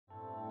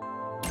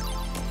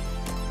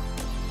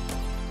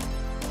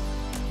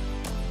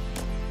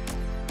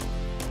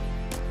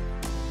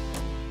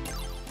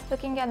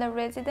Looking at the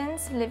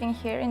residents living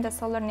here in the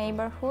Solar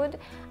Neighbourhood,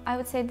 I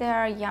would say there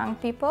are young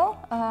people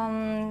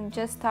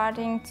just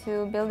starting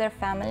to build their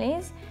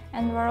families,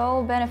 and we're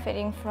all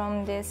benefiting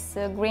from this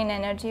green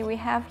energy we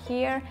have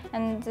here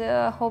and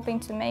hoping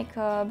to make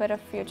a better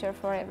future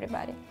for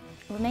everybody.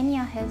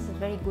 Romania has a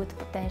very good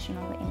potential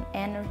in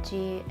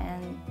energy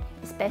and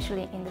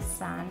especially in the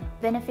sun.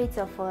 Benefits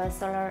of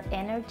solar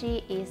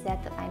energy is that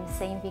I'm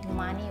saving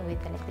money with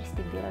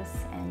electricity bills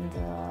and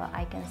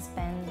I can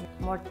spend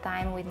more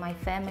time with my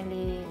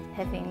family,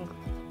 having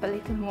a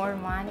little more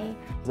money.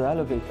 The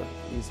elevator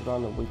is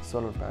run with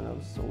solar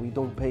panels, so we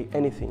don't pay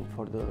anything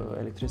for the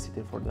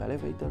electricity for the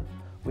elevator.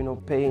 We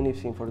don't pay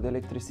anything for the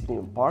electricity in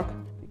the park,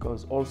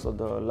 because also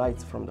the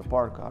lights from the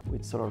park are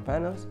with solar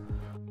panels.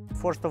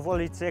 First of all,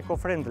 it's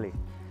eco-friendly.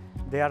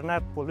 They are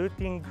not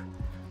polluting,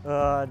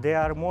 they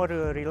are more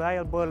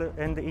reliable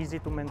and easy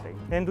to maintain.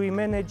 And we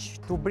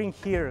managed to bring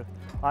here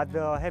at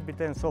the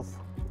inhabitants of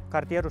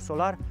Cartierul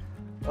Solar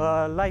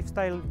a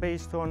lifestyle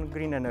based on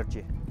green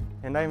energy.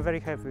 And I'm very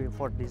happy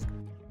for this.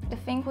 The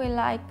thing we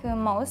like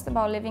most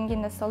about living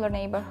in the Solar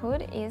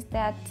Neighbourhood is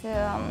that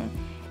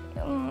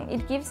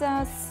it gives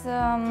us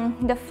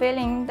the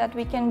feeling that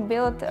we can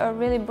build a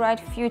really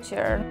bright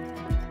future.